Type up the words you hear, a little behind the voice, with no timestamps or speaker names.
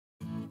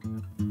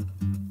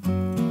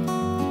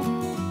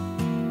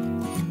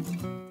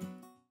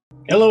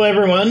Hello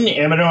everyone,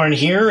 Amradorn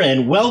here,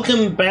 and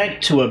welcome back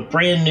to a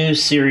brand new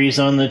series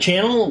on the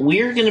channel.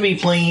 We're going to be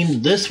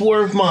playing This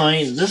War of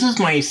Mine. This is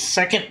my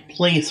second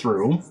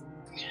playthrough,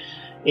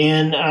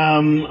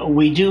 and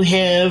we do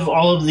have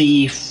all of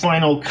the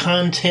final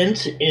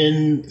content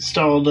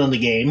installed on the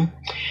game.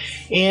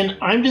 And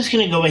I'm just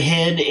going to go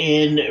ahead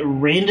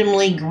and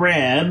randomly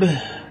grab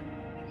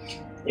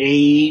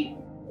a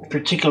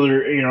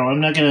particular, I'm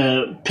not going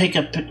to pick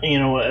up,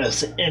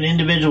 an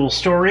individual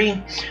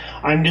story.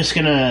 I'm just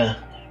going to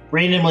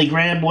randomly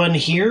grab one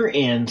here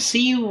and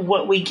see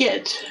what we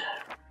get.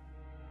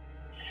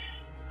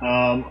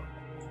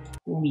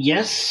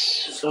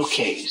 Yes.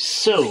 Okay,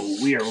 so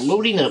we are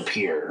loading up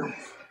here.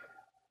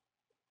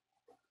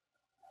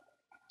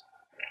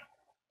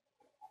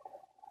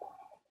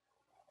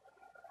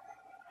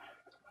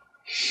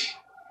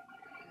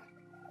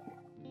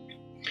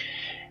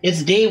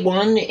 It's day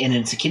one, and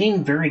it's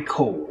getting very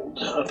cold,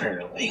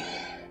 apparently.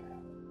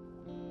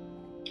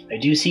 I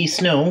do see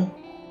snow.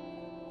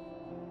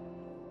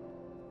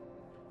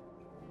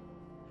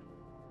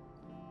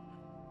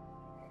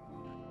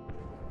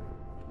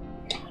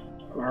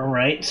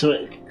 Alright, so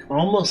it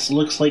almost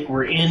looks like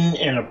we're in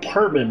an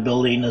apartment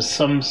building of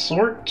some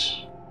sort.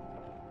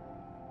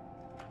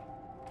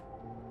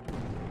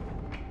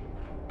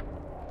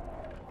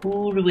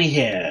 Who do we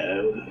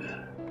have?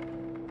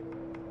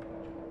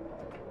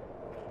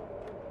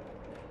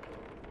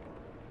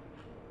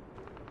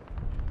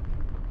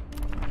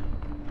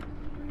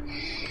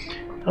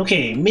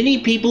 Okay, many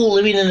people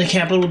living in the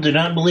capital did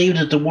not believe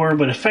that the war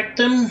would affect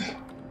them,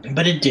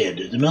 but it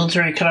did. The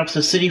military cut off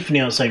the city from the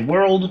outside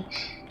world.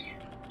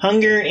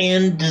 Hunger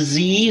and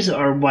disease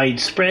are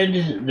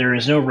widespread. There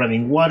is no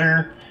running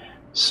water.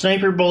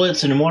 Sniper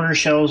bullets and mortar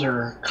shells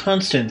are a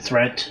constant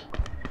threat.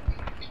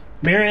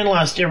 Marin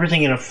lost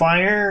everything in a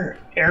fire.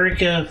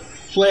 Arica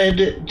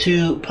fled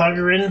to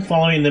Pogoren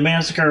following the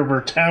massacre of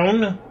her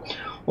town,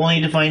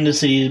 only to find the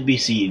city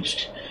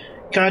besieged.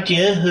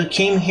 Katia, who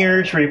came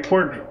here to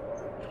report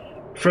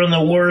from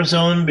the war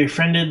zone,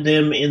 befriended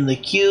them in the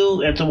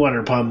queue at the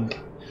water pump.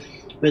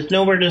 With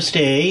nowhere to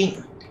stay,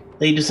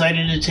 they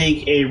decided to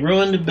take a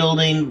ruined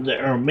building,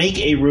 or make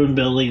a ruined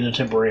building a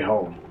temporary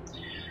home.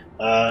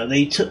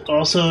 They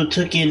also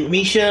took in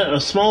Misha,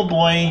 a small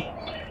boy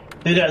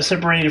who got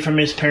separated from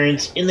his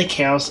parents in the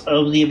chaos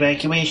of the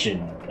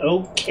evacuation.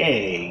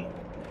 Okay.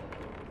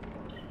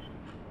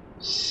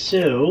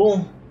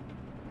 So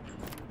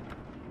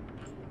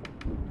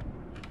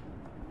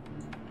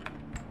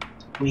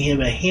we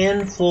have a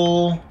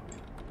handful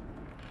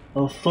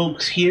of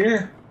folks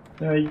here.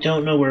 I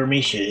don't know where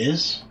Misha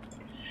is.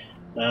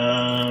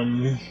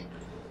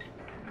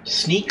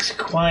 Sneaks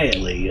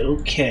quietly.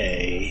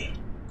 Okay.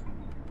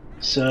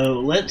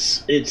 So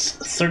it's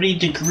 30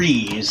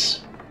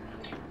 degrees.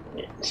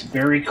 It's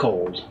very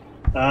cold.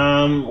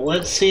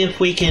 Let's see if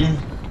we can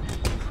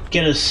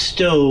get a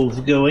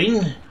stove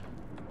going.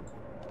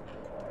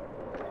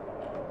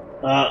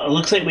 It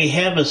looks like we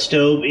have a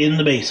stove in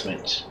the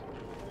basement.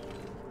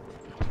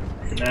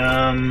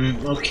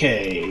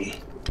 Okay.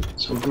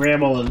 So we'll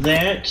grab all of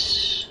that.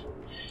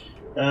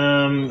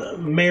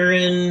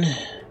 Marin,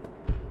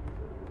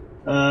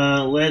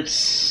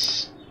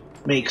 let's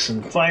make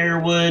some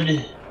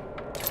firewood.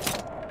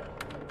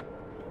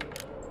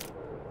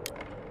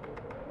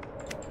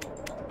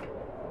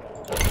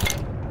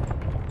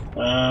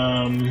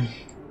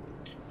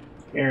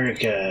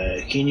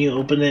 Arica, can you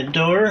open that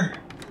door?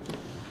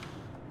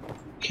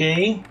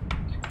 Okay.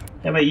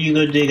 How about you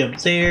go dig up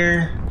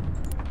there?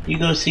 You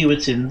go see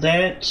what's in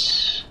that.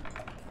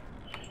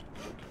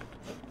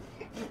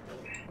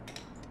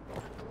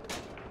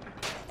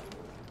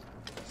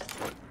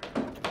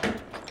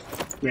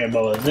 Grab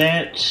all of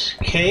that.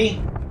 Okay.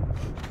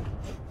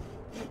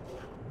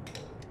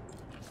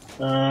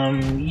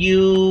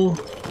 You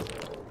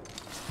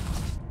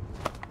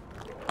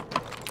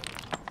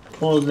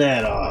pull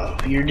that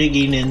off. You're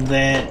digging in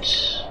that.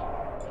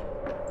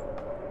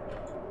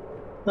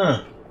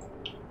 Huh.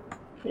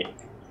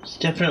 It's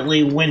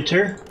definitely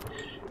winter.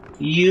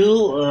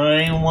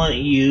 I want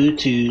you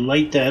to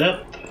light that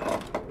up.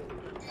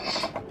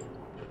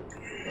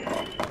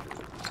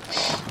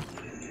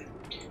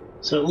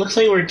 So it looks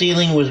like we're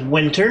dealing with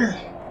winter.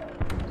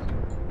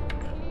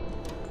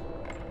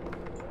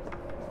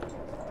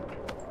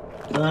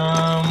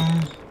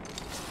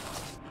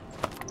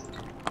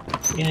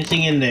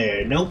 Anything in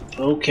there? Nope.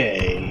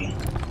 Okay.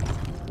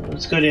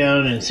 Let's go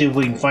down and see if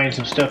we can find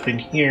some stuff in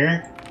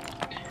here.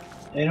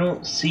 I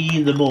don't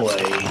see the boy.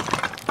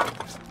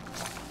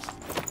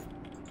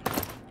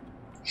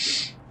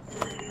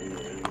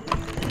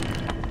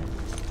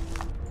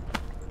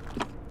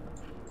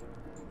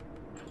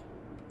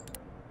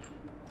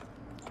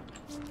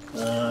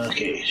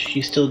 Okay,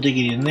 she's still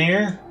digging in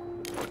there.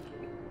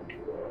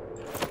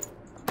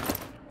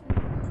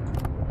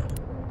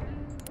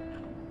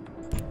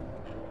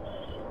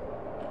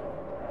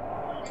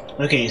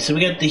 Okay, so we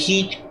got the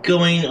heat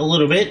going a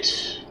little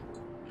bit.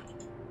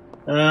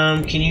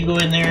 Can you go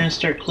in there and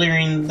start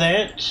clearing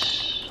that?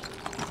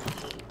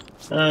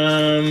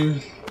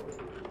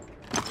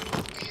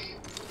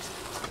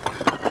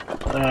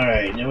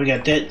 Alright, now we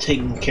got that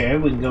taken care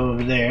of. We can go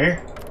over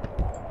there.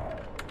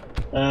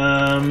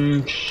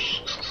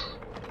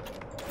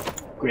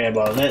 Grab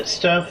all that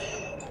stuff.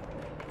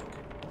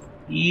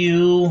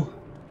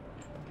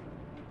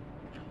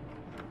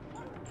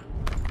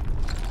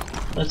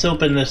 Let's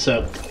open this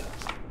up.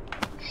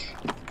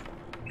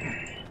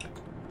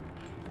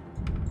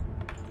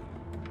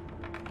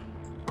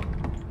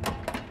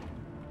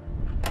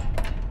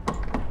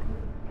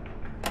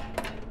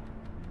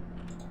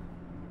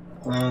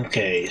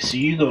 Okay, so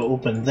you go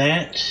open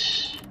that.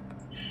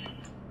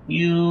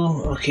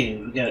 Okay,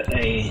 we got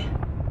a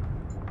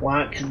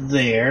lock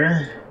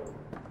there.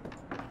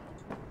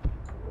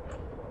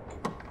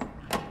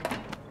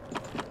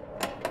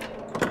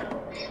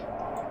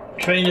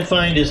 Trying to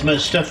find as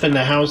much stuff in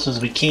the house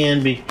as we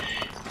can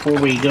before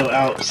we go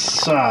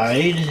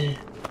outside.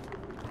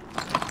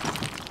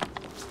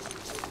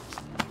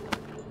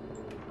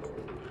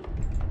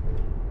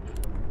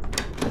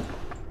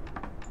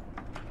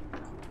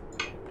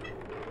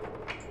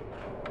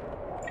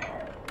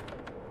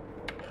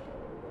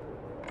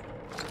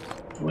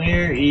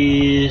 Where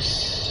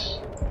is...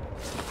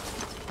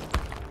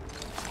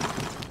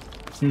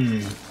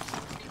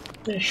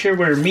 Not sure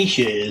where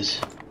Misha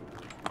is.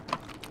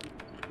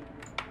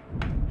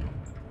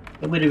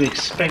 I would have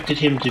expected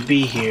him to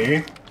be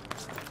here.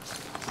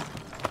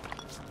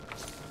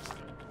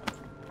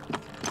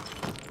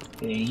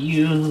 Okay,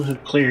 you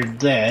have cleared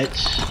that.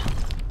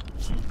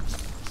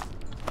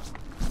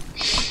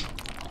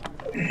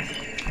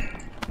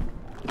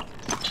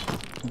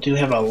 Do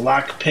have a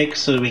lockpick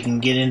so we can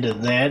get into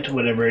that,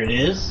 whatever it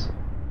is.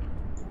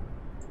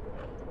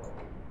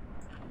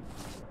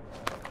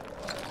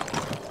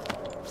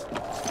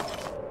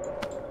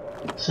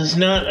 This is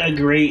not a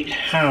great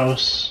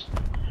house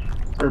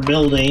or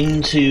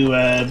building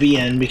to be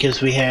in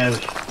because we have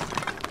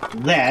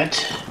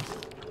that.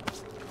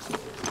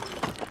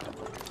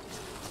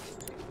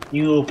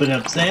 You open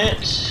up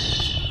that.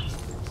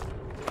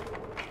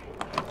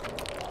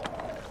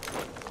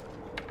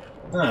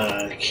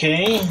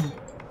 Okay.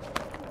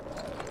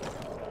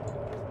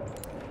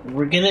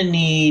 We're gonna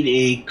need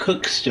a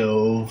cook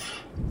stove.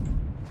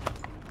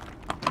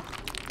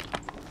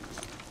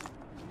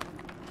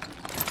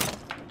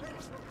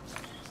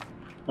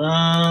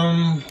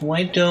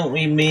 Why don't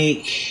we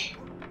make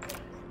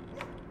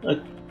a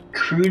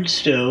crude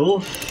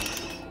stove?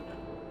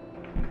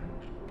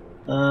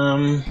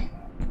 I'm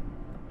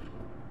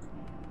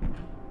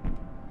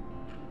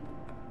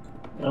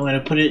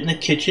gonna put it in the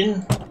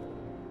kitchen.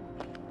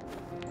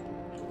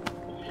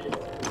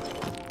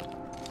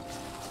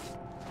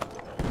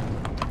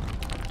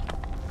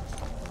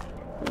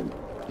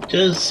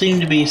 Does seem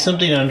to be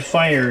something on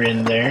fire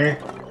in there.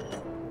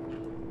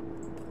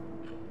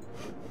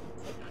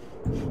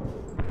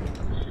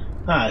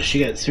 Ah, she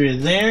got through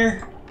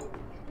there.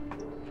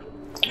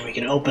 We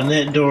can open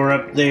that door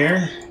up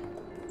there.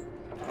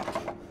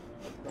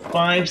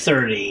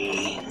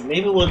 5:30.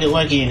 Maybe we'll get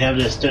lucky and have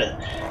this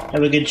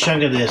have a good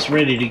chunk of this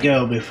ready to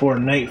go before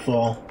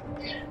nightfall.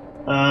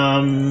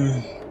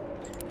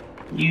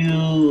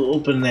 You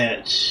open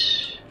that.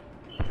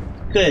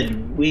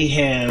 Good. We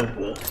have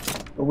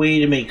a way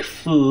to make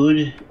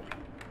food.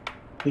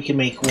 We can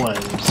make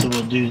one, so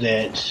we'll do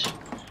that.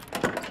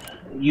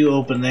 You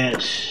open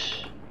that.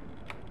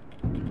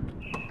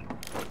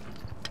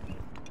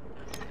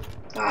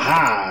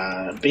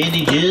 Aha!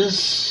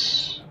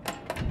 Bandages.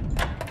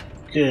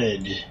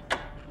 Good.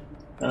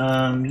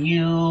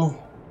 You...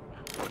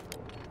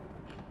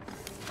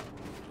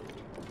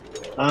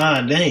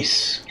 Ah,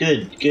 nice.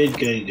 Good, good,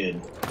 good,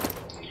 good.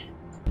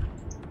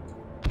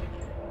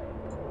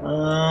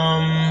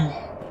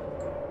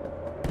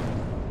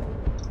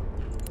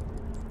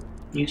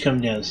 You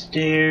come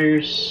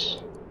downstairs.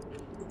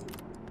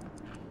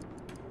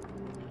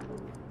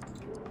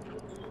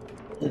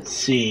 Let's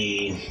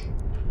see.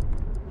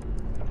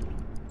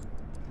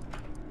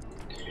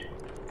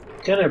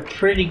 Got a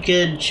pretty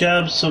good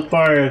job so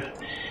far of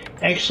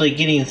actually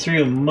getting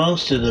through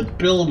most of the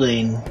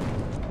building,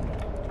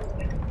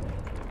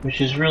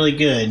 which is really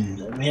good.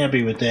 I'm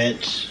happy with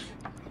that.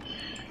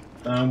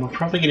 We're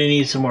probably going to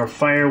need some more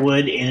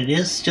firewood, and it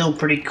is still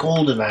pretty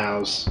cold in the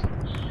house.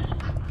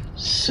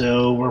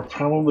 So we're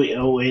probably...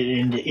 Oh,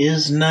 and it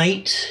is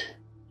night.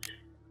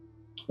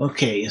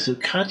 Okay, so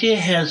Katia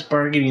has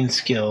bargaining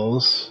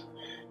skills.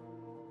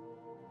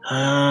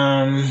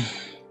 I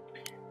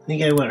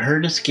think I want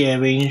her to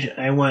scavenge.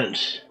 I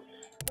want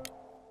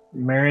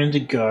Marin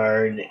to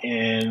guard,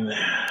 and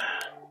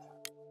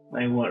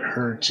I want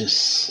her to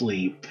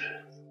sleep.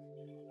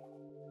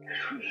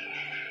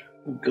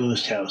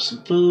 Ghost house,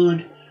 some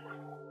food,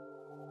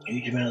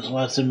 huge amounts,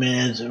 lots of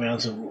meds,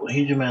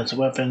 huge amounts of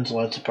weapons,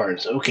 lots of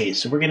parts. Okay,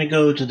 so we're gonna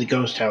go to the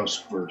ghost house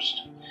first,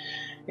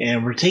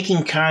 and we're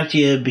taking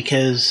Katia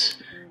because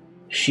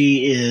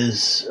she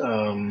is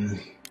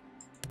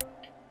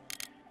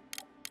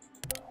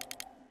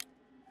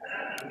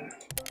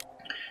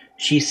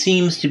she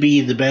seems to be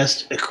the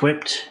best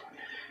equipped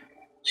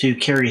to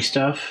carry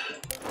stuff.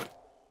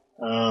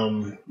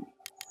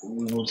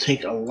 We will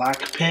take a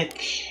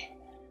lockpick.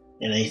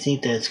 And I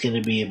think that's going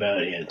to be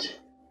about it.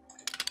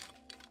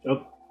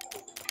 Oh,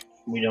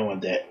 we don't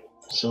want that.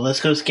 So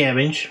let's go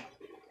scavenge.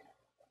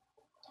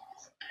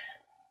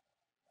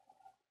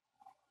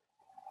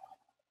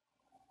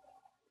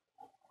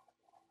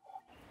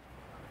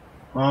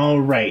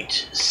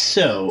 Alright,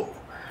 so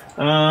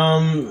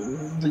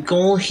the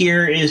goal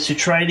here is to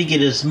try to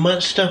get as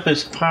much stuff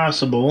as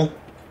possible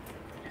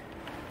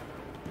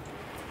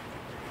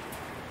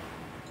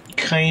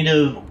kind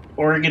of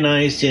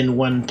organized in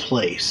one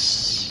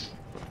place.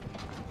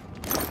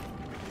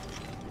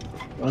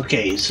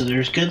 Okay, so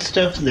there's good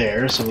stuff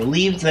there, so we'll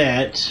leave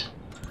that.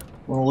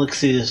 We'll look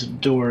through this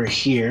door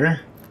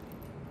here.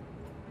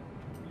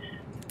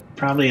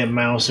 Probably a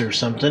mouse or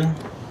something.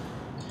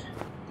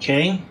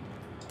 Okay.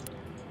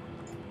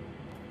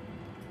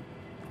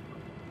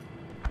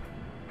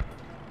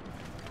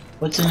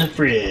 What's in the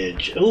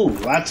fridge? Oh,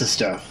 lots of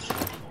stuff.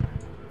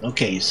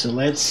 Okay, so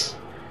let's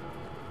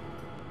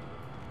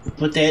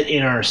put that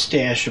in our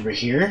stash over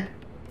here.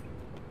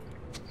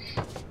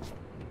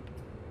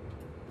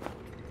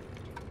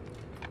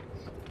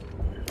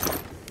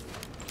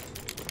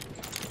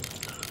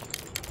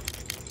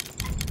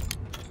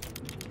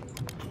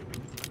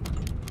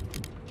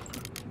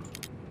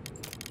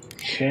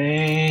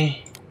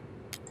 Okay.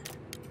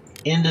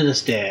 Into the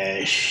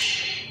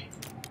stash.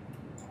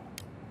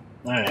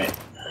 Alright.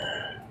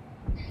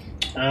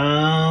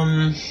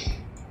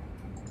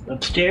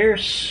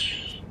 Upstairs.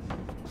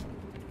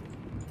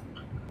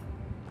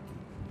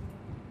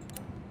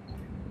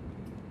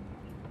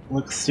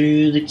 Look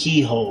through the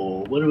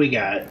keyhole. What do we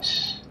got?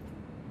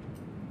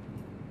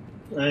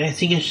 I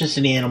think it's just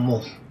an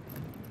animal.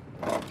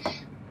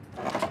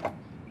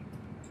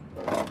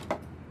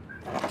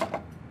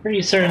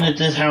 Pretty certain that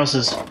this house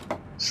is,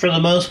 for the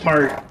most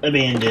part,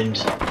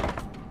 abandoned.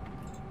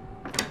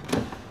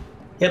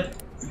 Yep.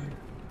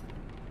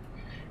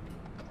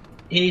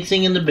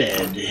 Anything in the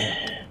bed.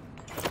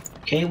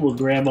 Okay, we'll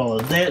grab all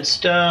of that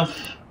stuff.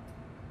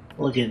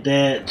 Look at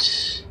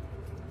that.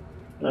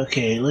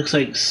 Okay, looks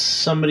like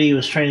somebody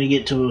was trying to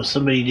get to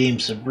somebody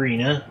named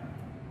Sabrina.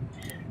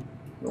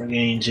 We're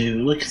going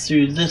to look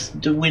through this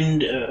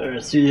window,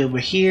 through over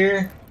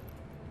here.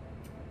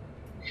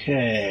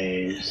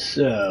 Okay,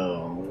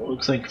 so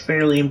looks like a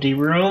fairly empty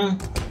room.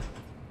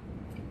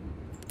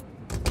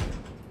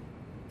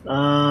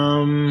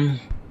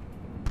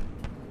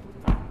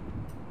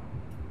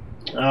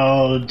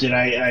 Oh, did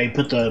I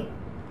put the...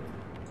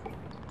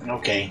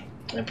 Okay,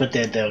 I put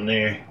that down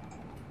there.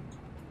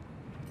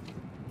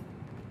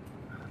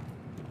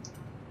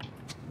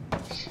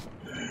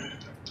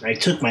 I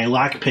took my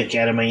lockpick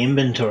out of my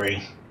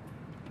inventory.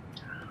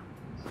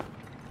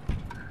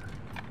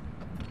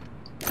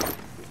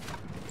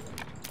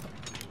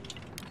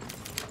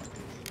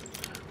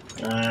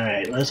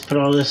 Alright, let's put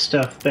all this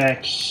stuff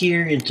back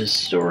here into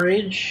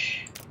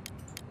storage.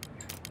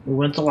 We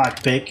want the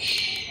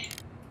lockpick.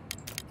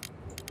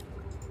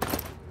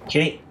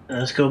 Okay,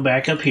 let's go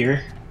back up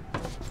here.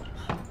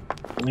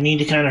 We need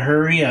to kind of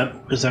hurry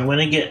up because I want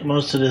to get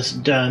most of this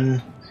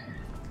done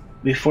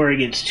before it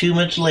gets too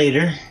much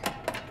later.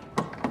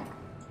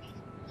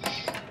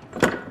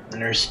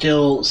 And there's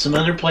still some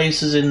other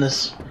places in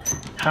this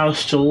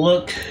house to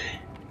look.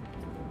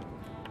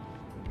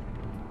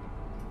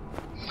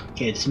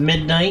 Okay, it's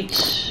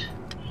midnight.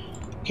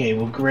 Okay,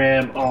 we'll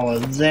grab all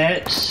of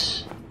that.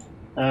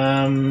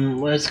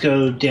 Let's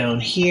go down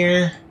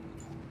here.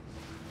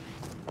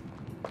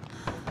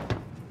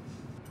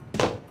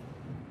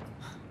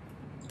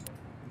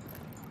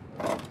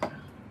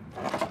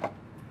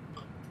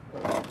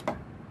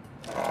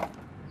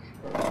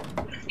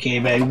 Okay,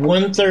 by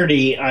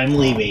 1:30, I'm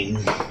leaving.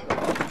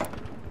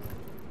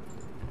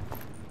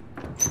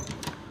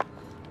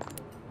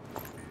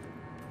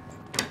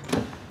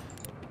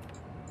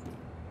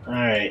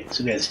 Alright,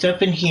 so we got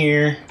stuff in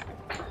here.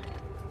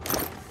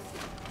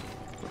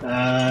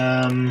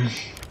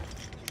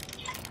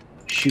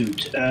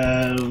 Shoot.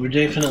 We're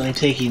definitely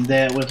taking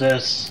that with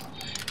us.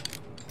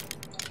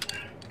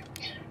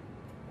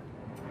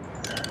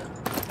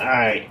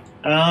 Alright.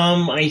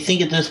 I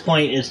think at this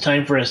point it's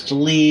time for us to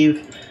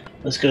leave.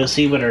 Let's go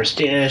see what our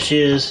stash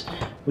is.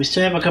 We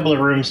still have a couple of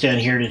rooms down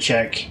here to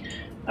check,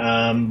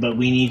 but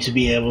we need to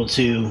be able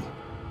to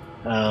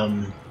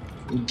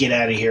get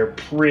out of here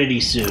pretty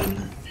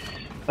soon.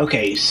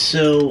 Okay,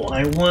 so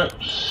I want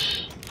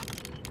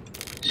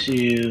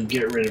to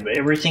get rid of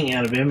everything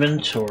out of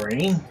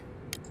inventory.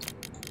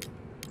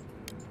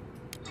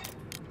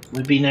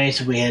 Would be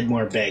nice if we had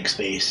more bag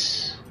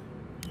space.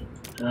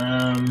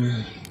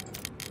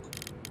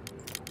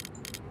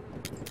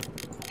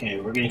 Okay,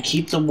 we're gonna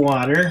keep the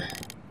water.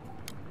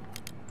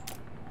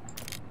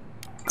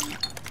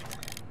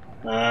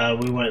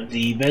 We want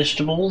the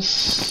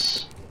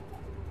vegetables,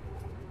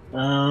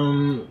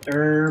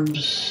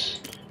 herbs.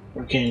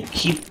 We're gonna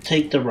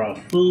take the raw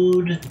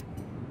food.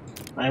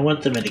 I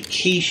want the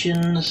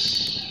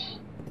medications.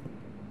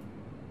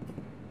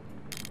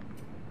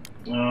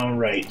 All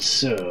right,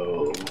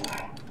 so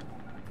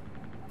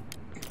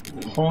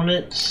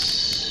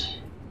components.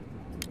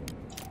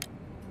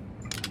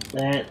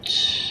 That.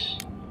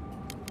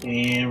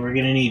 And we're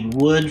gonna need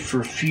wood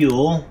for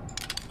fuel.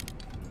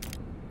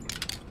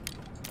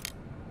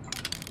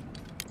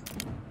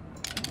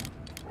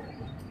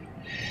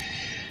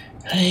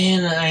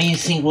 And I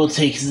think we'll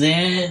take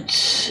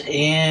that,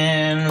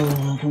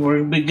 and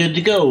we'll be good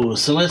to go.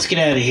 So let's get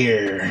out of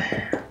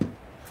here.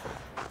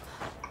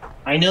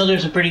 I know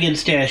there's a pretty good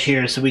stash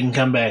here, so we can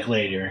come back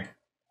later.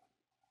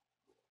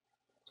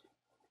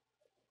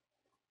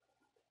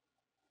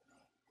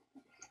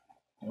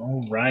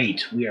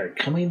 Alright, we are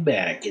coming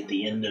back at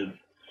the end of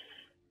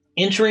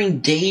entering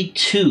day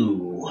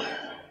 2.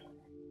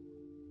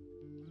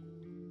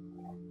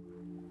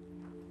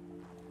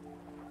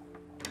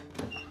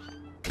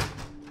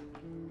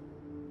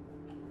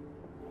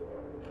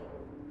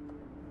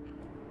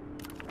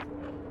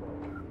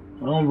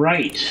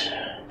 Alright.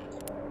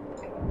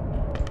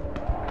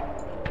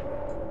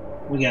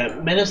 We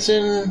got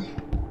medicine.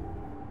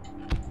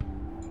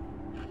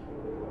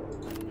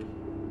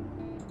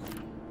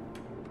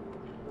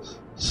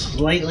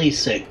 Slightly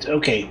sick.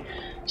 Okay,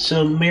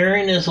 so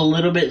Marin is a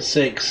little bit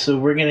sick, so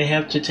we're gonna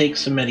have to take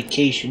some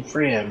medication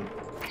for him.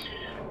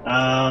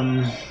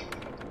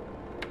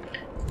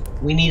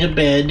 We need a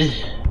bed.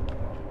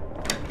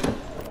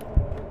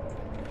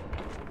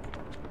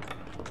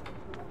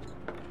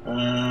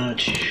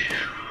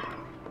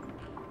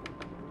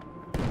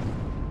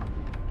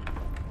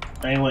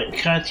 I want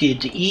Katia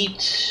to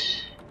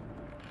eat.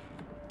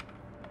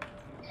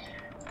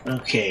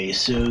 Okay,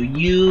 so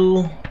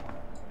you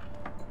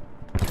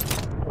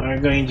are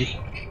going to...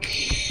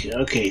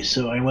 Okay,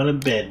 so I want a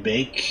bed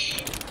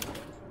bake.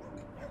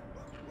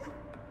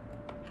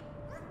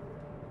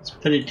 Let's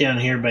put it down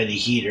here by the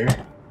heater.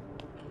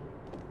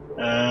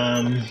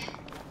 On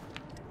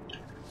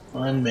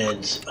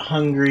meds.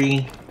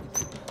 Hungry.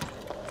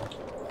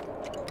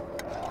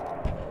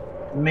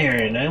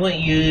 Marin, I want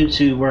you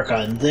to work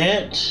on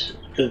that.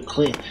 Good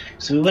clean.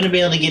 So we want to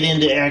be able to get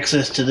into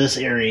access to this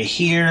area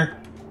here.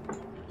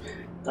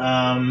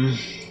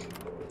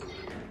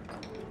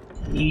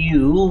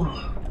 You...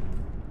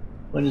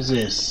 What is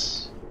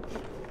this?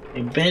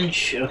 A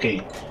bench?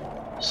 Okay.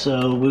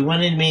 So we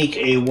want to make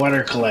a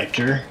water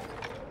collector.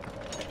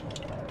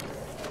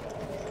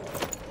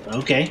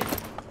 Okay.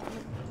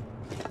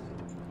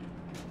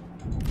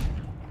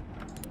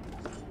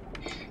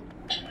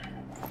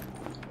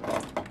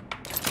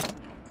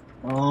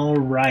 All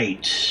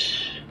right.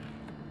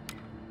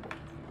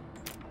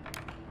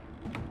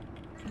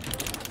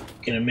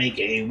 Gonna make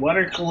a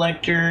water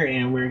collector,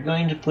 and we're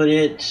going to put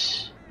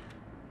it,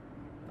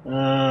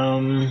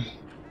 I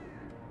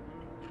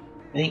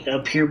think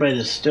up here by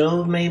the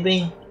stove,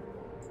 maybe?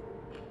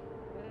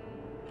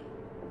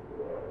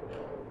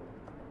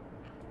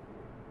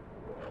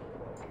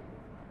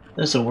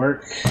 This'll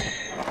work.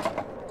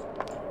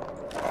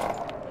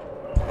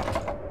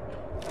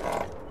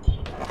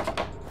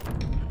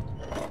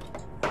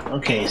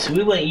 Okay, so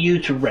we want you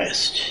to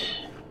rest.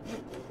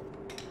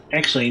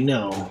 Actually,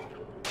 no.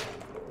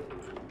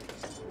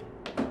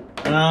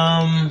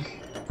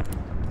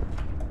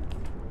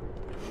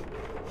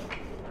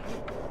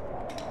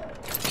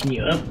 Can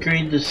you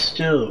upgrade the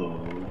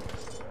stove?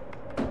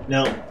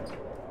 No.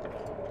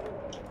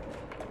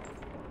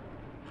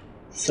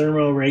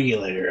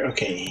 Thermoregulator,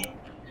 okay.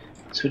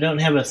 So we don't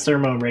have a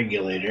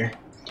thermoregulator.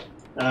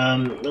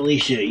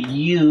 Alicia,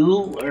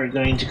 you are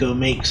going to go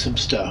make some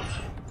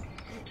stuff.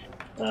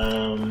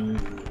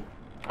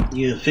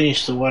 You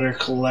finished the water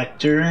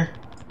collector.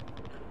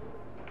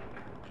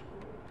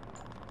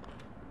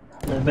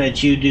 I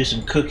bet you do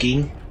some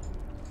cooking.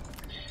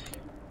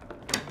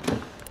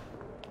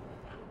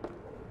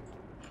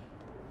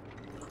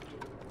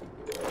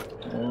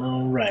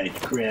 Alright,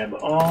 grab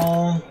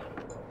all.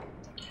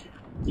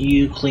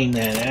 You clean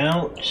that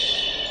out.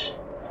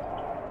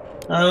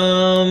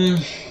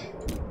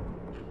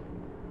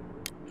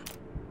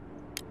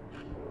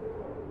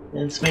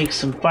 Let's make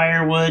some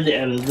firewood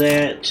out of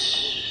that.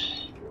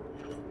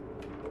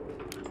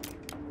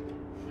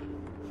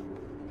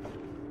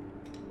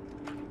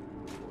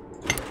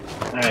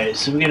 Alright,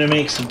 so we're gonna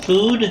make some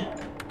food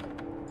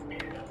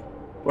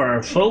for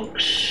our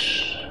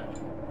folks.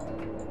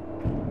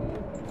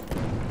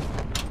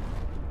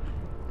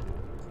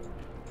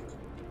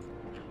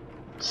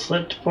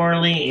 Slept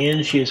poorly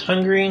and she is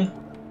hungry.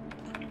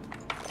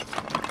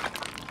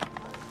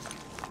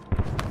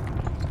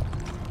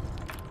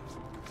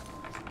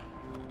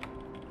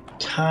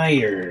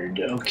 Tired.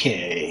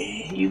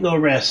 Okay, you go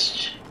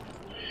rest,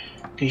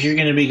 because you're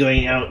going to be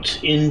going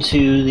out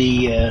into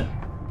the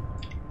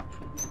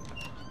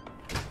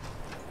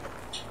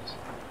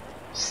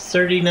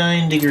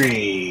 39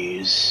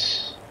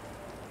 degrees.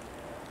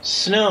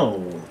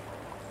 Snow.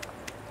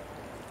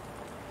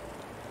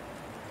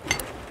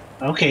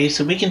 Okay,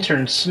 so we can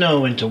turn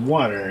snow into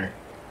water.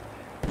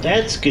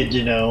 That's good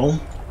to know.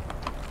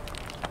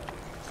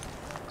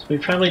 So we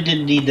probably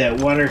didn't need that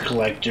water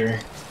collector.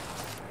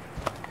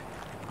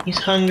 He's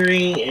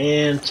hungry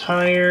and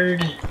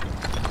tired.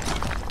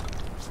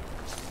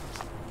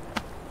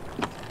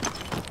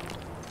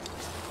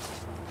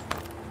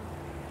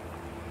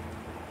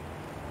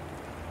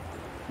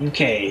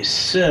 Okay,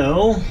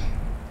 so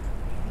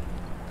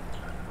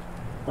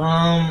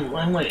I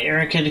want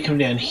Arica to come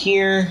down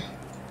here.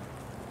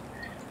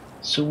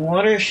 So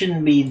water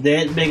shouldn't be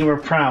that big of a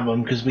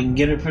problem because we can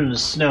get it from the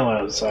snow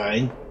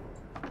outside.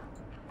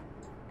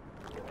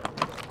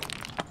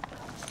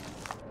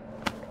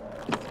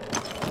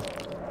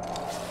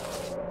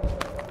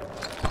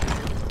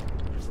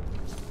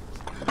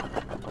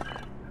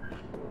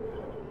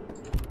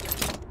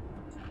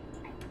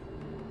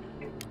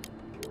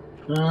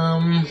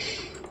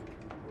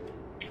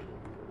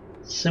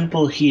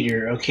 Simple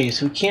heater. Okay,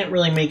 so we can't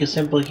really make a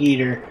simple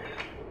heater.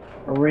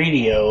 A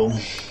radio.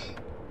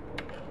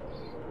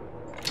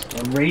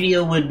 A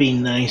radio would be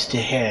nice to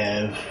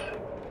have.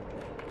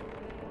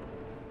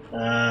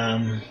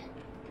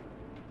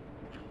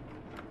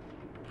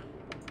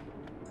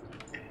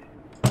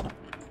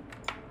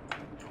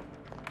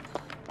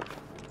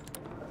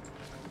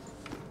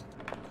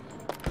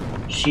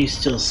 She's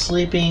still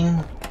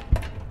sleeping.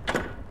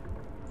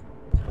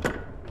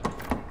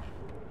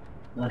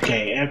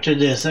 Okay, after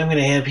this, I'm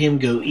gonna have him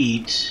go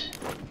eat.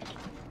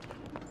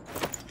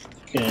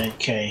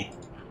 Okay.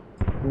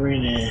 We're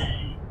gonna...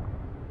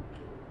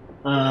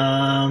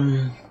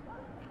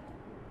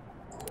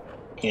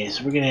 Okay,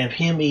 so we're gonna have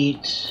him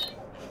eat.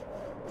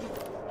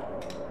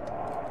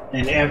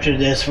 And after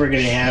this, we're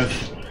gonna have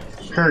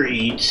her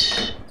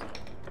eat.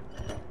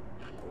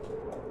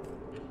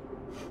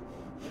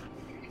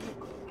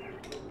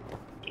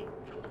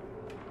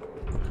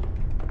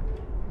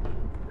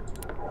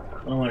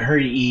 I want her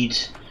to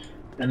eat.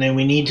 And then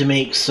we need to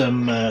make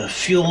some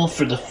fuel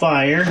for the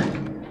fire.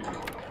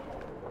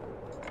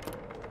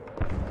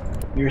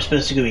 You're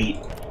supposed to go eat.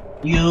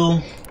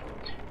 You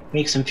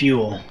make some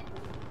fuel.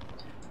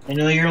 I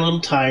know you're a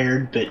little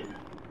tired, but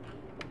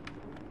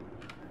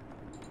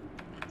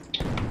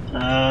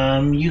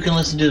you can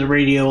listen to the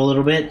radio a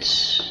little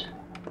bit.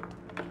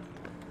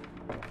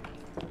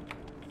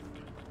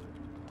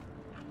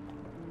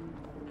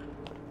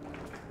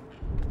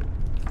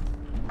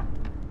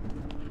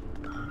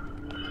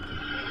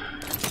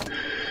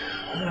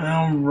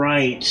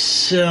 Alright,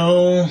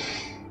 so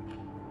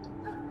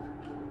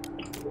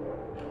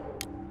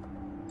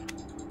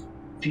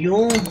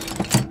fuel.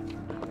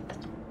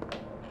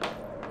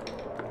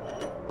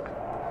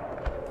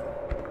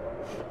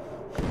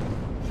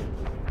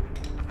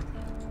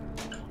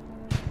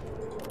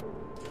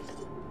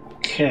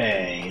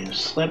 Okay,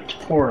 slept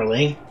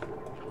poorly.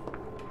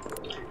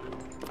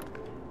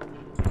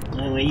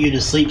 I want you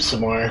to sleep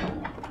some more.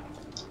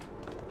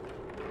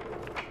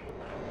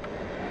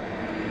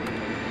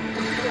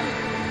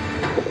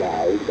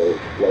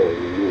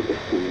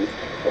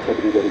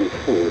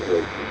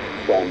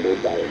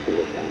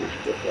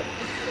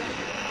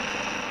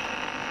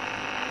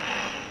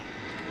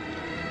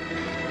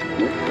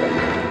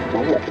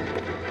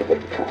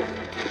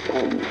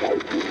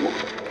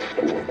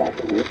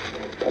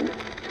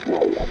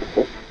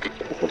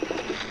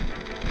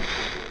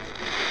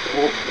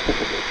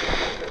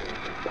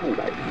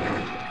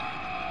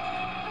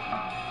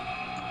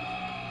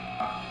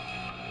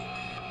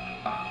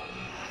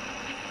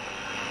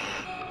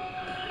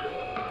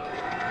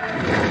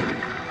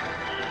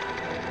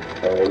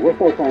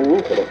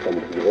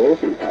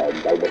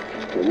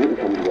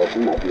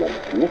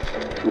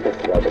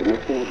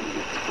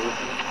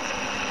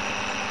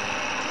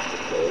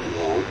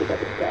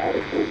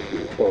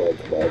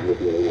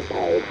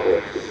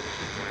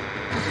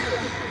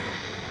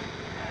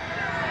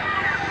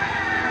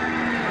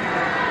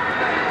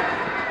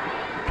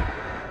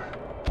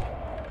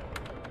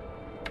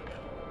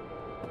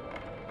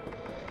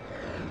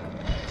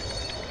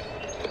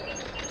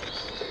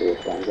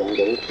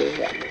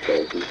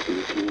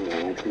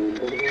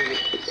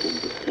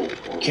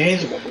 Okay,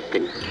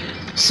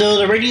 so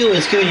the radio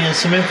is giving us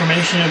some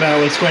information about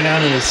what's going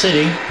on in the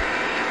city.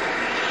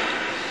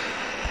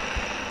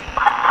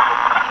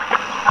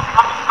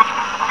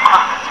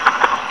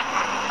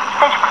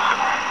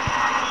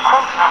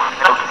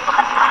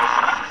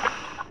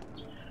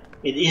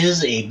 It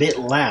is a bit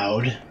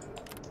loud.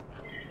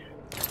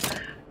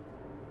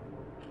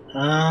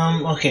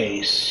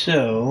 Okay,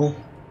 so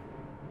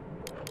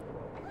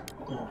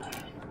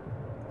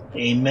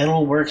a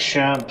metal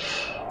workshop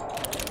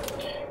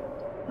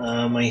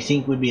I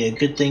think would be a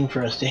good thing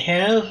for us to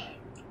have.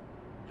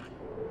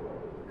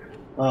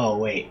 Oh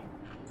wait,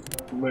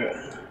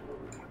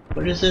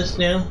 what is this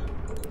now?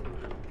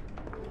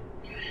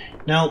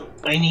 No,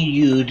 I need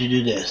you to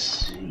do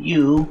this.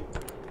 You,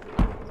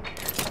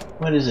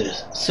 what is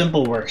this?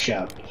 Simple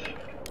workshop.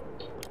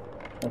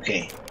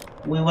 Okay,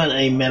 we want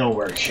a metal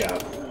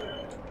workshop.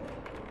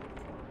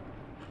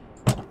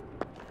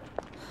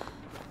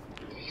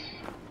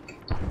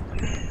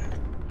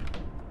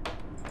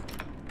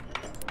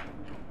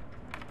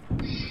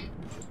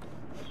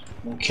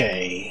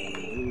 Okay,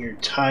 you're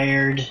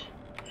tired.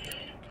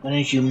 Why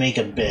don't you make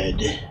a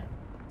bed?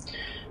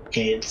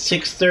 Okay, it's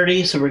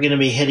 6:30, so we're going to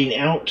be heading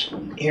out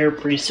here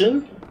pretty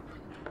soon.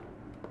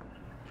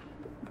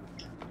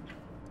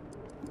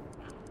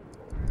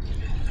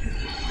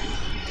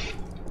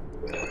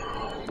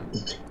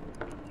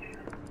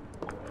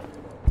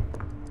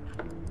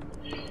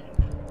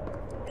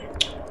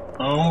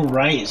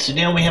 Alright, so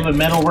now we have a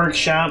metal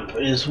workshop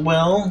as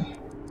well.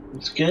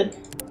 That's good.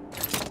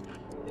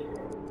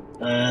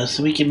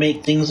 So we can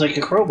make things like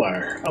a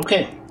crowbar.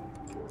 Okay.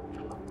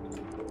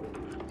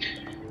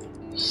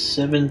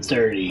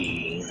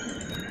 7:30.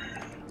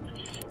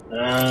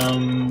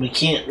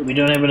 We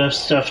don't have enough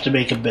stuff to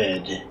make a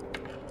bed.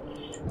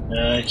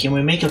 Can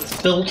we make a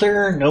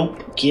filter?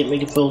 Nope, can't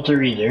make a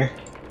filter either.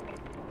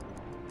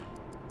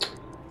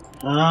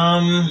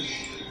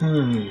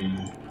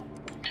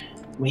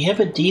 We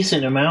have a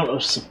decent amount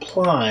of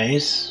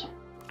supplies.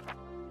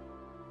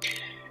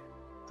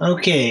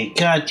 Okay,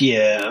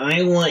 Katia,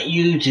 I want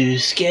you to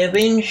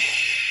scavenge.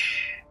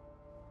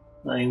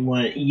 I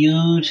want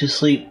you to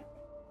sleep.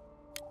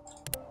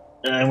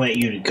 I want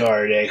you to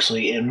guard,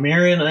 actually. And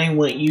Marin, I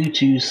want you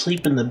to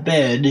sleep in the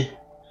bed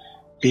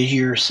because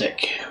you're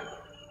sick.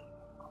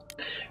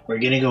 We're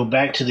going to go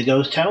back to the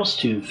ghost house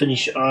to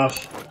finish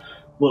off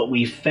what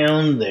we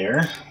found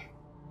there.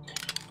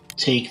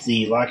 Take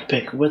the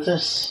lockpick with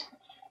us.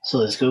 So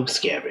let's go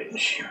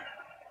scavenge.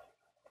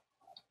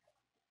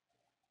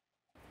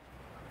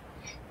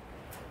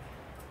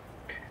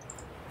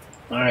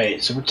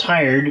 Alright, so we're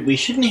tired. We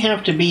shouldn't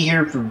have to be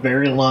here for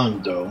very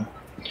long, though.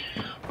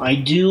 I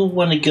do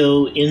want to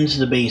go into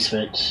the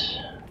basement.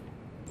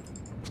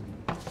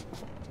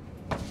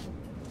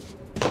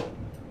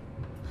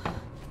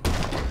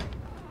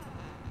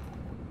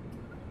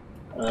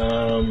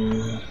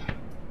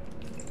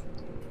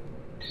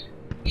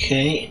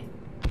 Okay.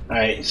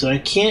 Alright, so I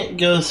can't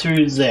go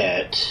through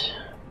that.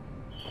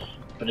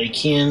 But I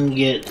can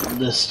get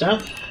this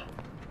stuff.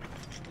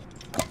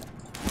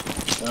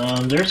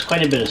 There's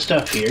quite a bit of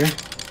stuff here.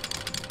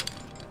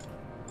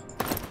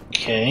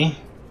 Okay.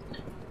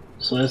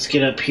 So let's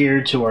get up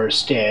here to our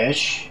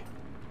stash.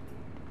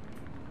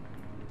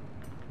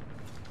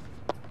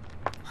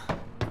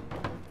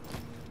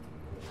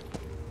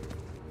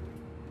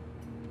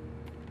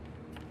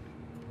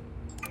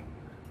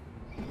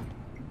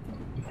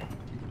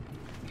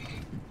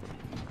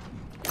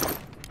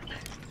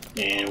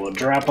 And we'll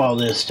drop all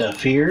this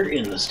stuff here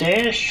in the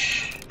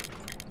stash.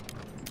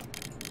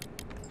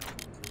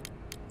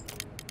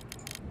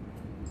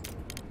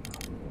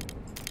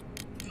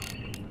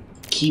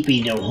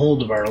 Keeping a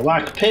hold of our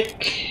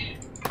lockpick.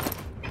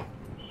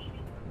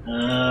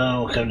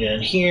 We'll come down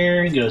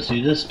here, go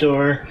through this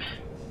door.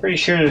 Pretty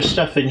sure there's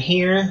stuff in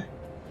here.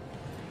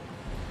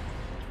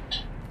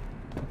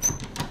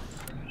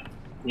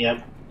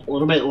 Yep, a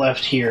little bit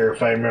left here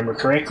if I remember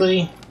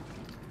correctly.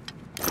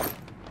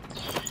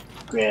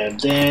 Grab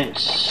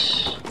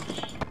that.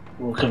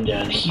 We'll come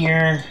down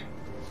here.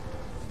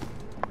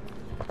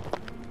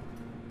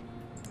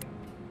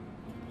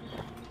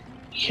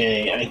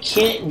 Okay, I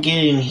can't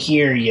get in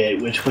here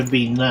yet, which would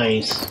be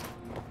nice.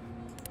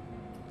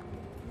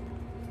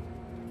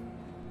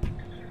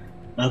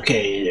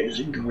 Okay, there's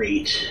a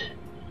grate.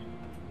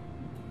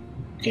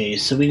 Okay,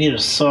 so we need a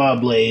saw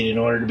blade in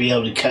order to be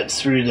able to cut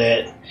through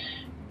that.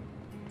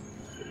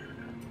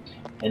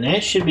 And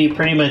that should be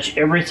pretty much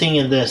everything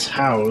in this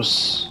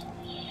house.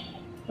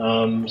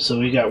 So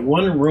we got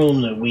one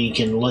room that we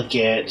can look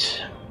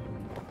at.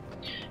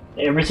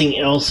 Everything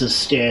else is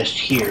stashed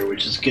here,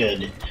 which is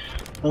good.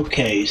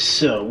 Okay,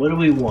 so what do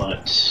we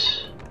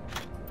want?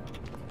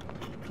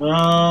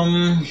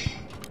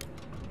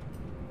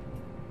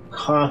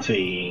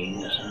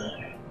 Coffee.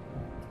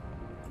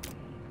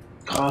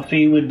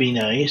 Coffee would be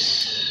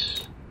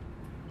nice.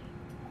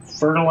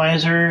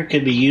 Fertilizer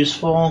could be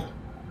useful.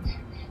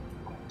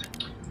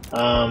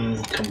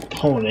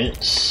 Components.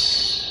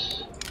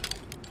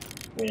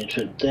 We're gonna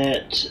put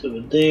that over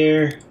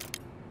there.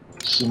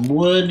 Some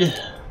wood.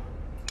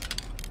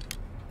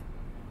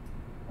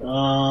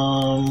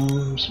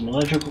 Some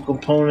electrical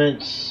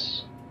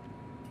components.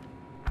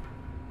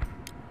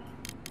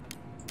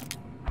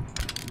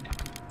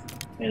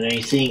 And I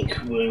think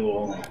we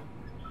will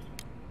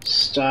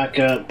stock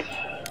up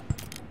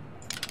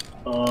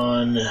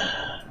on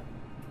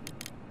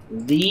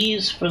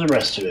these for the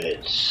rest of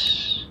it.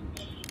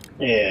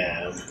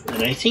 Yeah,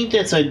 and I think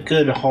that's a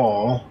good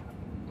haul.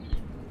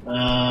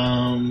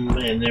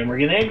 And then we're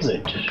gonna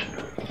exit.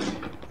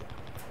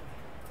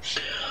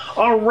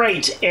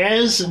 Alright,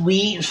 as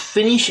we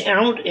finish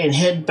out and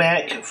head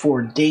back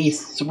for day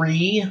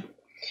 3,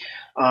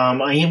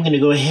 I am going to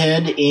go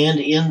ahead and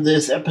end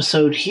this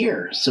episode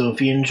here. So if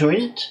you enjoyed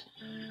it,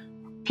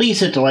 please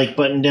hit the like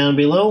button down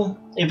below.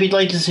 If you'd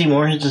like to see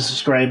more, hit the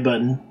subscribe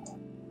button.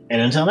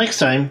 And until next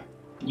time,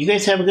 you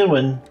guys have a good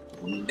one.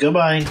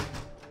 Goodbye.